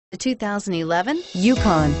The 2011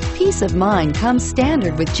 Yukon. Peace of mind comes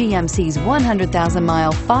standard with GMC's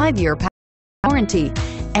 100,000-mile, 5-year warranty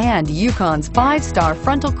and Yukon's 5-star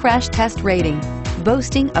frontal crash test rating.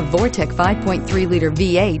 Boasting a Vortec 5.3-liter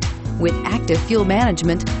V8 with active fuel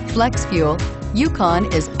management, flex fuel,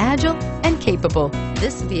 Yukon is agile and capable.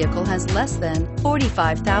 This vehicle has less than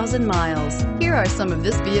 45,000 miles. Here are some of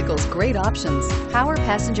this vehicle's great options: power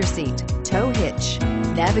passenger seat, tow hitch,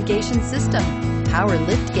 navigation system, power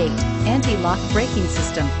liftgate, anti-lock braking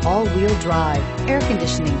system, all-wheel drive, air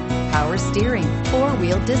conditioning, power steering,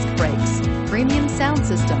 4-wheel disc brakes, premium sound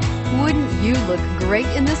system. Wouldn't you look great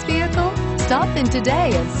in this vehicle? Stop in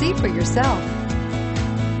today and see for yourself.